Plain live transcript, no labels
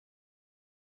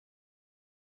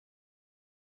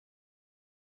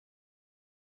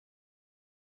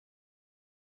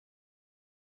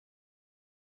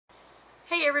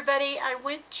Hey everybody, I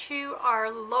went to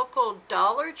our local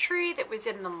Dollar Tree that was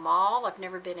in the mall. I've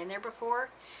never been in there before.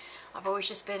 I've always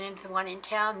just been into the one in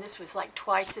town. This was like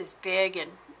twice as big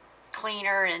and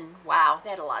cleaner, and wow, they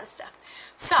had a lot of stuff.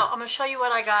 So I'm going to show you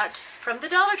what I got from the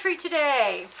Dollar Tree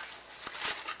today.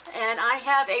 And I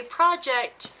have a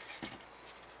project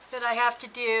that I have to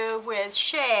do with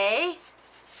Shay.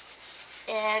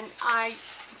 And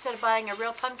instead of buying a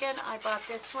real pumpkin, I bought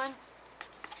this one.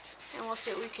 And we'll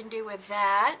see what we can do with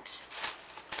that.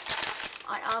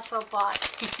 I also bought,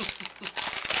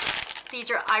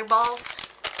 these are eyeballs,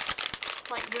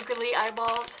 like googly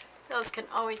eyeballs. Those can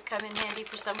always come in handy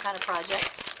for some kind of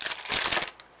projects.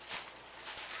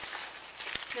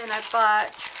 Then I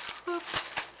bought,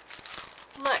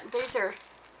 look, these are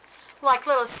like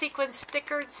little sequin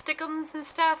stickums and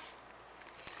stuff.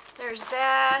 There's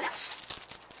that.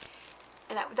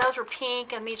 And those were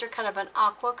pink, and these are kind of an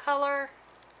aqua color.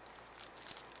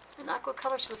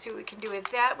 So we'll see what we can do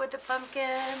with that with the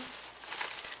pumpkin.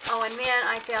 Oh, and then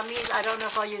I found these. I don't know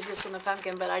if I'll use this in the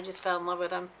pumpkin, but I just fell in love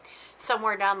with them.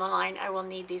 Somewhere down the line, I will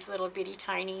need these little bitty,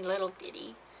 tiny, little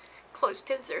bitty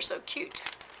clothespins. They're so cute.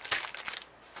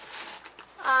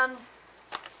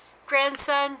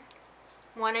 Grandson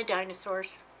wanted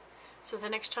dinosaurs. So the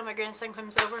next time my grandson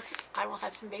comes over, I will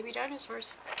have some baby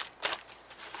dinosaurs.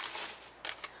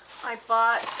 I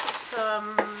bought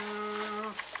some...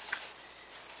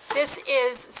 This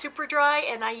is super dry,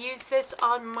 and I use this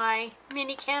on my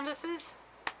mini canvases.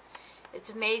 It's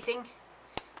amazing.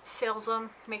 Seals them,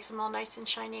 makes them all nice and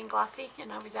shiny and glossy,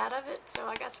 and I was out of it, so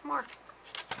I got some more.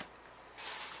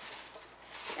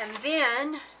 And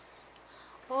then,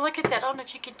 look at that. I don't know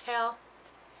if you can tell.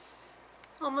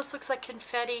 Almost looks like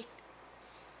confetti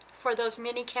for those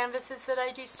mini canvases that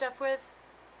I do stuff with.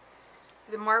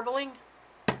 The marbling.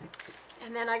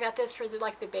 And then I got this for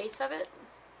the base of it.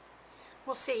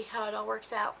 We'll see how it all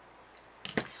works out.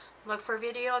 Look for a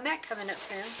video on that coming up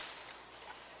soon.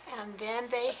 And then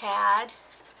they had,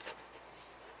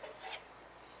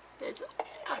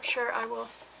 I'm sure I will,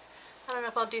 I don't know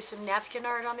if I'll do some napkin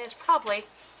art on this. Probably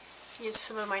use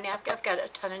some of my napkins. I've got a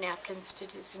ton of napkins to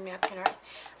do some napkin art.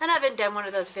 And I haven't done one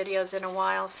of those videos in a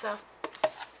while, so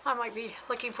I might be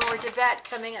looking forward to that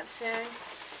coming up soon.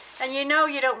 And you know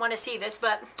you don't want to see this,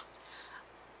 but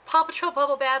Paw Patrol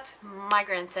bubble bath, my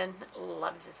grandson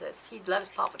loves this. He loves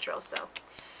Paw Patrol, so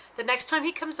the next time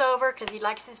he comes over, because he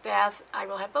likes his baths, I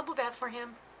will have bubble bath for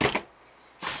him.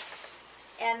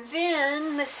 And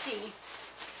then, let's see,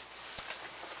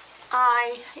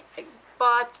 I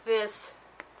bought this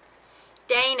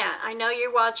Dana. I know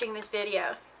you're watching this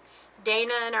video.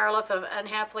 Dana and Arla from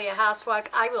Unhappily a Housewife.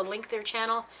 I will link their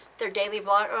channel, their daily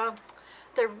vlog.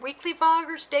 They're weekly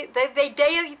vloggers. They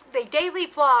daily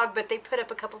vlog, but they put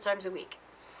up a couple times a week.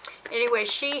 Anyway,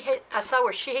 I saw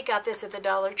where she got this at the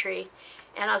Dollar Tree,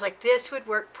 and I was like, this would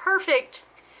work perfect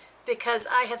because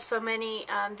I have so many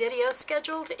videos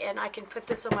scheduled, and I can put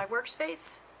this on my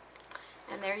workspace.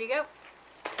 And there you go.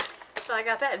 So I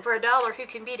got that, and for $1, who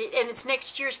can beat it? And it's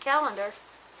next year's calendar.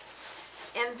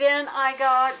 And then I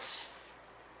got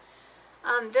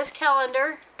this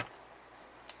calendar.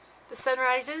 The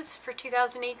sunrises for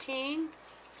 2018,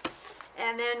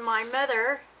 and then my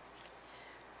mother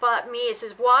bought me, it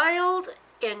says Wild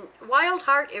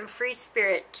Heart and Free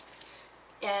Spirit,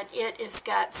 and it has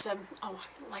got some, oh,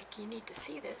 like you need to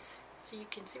see this so you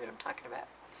can see what I'm talking about.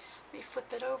 Let me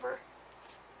flip it over.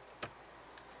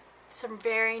 Some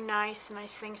very nice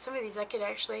things. Some of these I could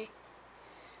actually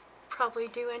probably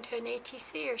do into an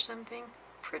ATC or something.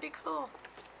 Pretty cool.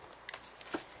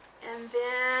 And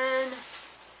then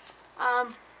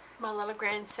my little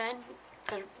grandson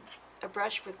put a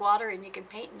brush with water, and you can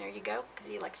paint, and there you go, because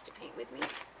he likes to paint with me.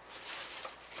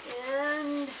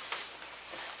 And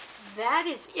that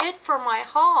is it for my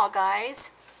haul,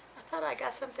 guys. I thought I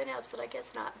got something else, but I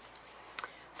guess not.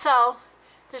 So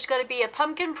there's going to be a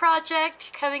pumpkin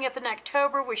project coming up in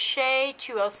October with Shay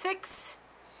 206.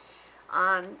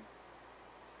 I'm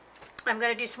going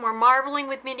to do some more marbling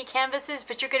with mini canvases,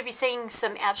 but you're going to be seeing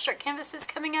some abstract canvases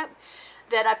coming up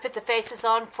that I put the faces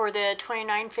on for the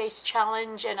 29 Face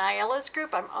Challenge and Ayala's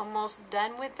group. I'm almost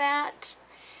done with that.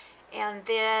 And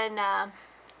then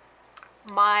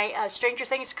my Stranger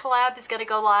Things collab is going to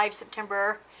go live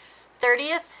September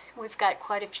 30th. We've got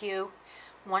quite a few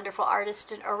wonderful artists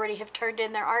that already have turned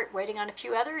in their art, waiting on a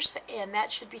few others, and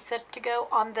that should be set to go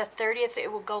on the 30th.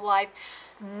 It will go live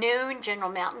noon General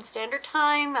Mountain Standard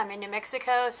Time. I'm in New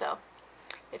Mexico, so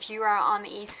if you are on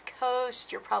the East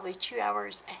Coast, you're probably 2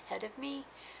 hours ahead of me.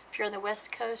 If you're on the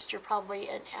West Coast, you're probably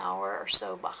an hour or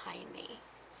so behind me.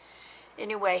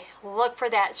 Anyway, look for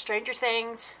that. Stranger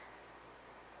Things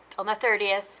on the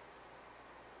 30th.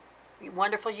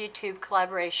 wonderful YouTube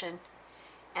collaboration.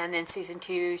 And then season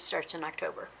 2 starts in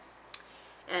October.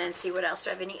 And see what else.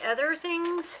 Do I have any other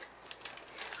things?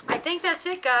 I think that's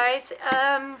it, guys.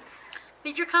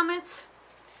 Leave your comments.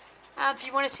 If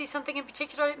you want to see something in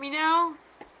particular, let me know.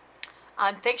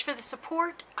 Thanks for the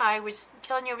support. I was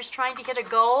telling you I was trying to hit a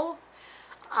goal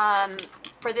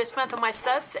for this month on my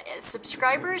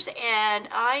subscribers, and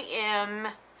I am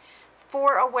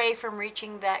 4 away from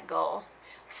reaching that goal.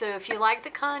 So if you like the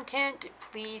content,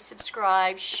 please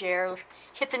subscribe, share,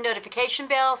 hit the notification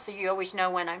bell so you always know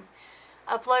when I'm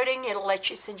uploading. It'll let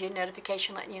you send you a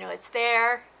notification letting you know it's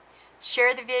there.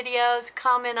 Share the videos,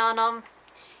 comment on them,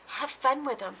 have fun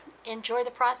with them, enjoy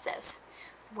the process.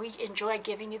 We enjoy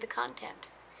giving you the content.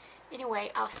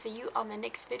 Anyway, I'll see you on the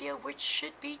next video, which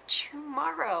should be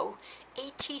tomorrow,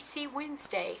 ATC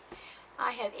Wednesday.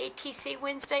 I have ATC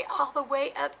Wednesday all the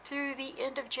way up through the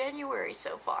end of January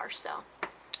so far, so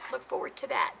look forward to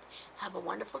that. Have a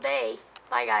wonderful day.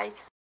 Bye, guys.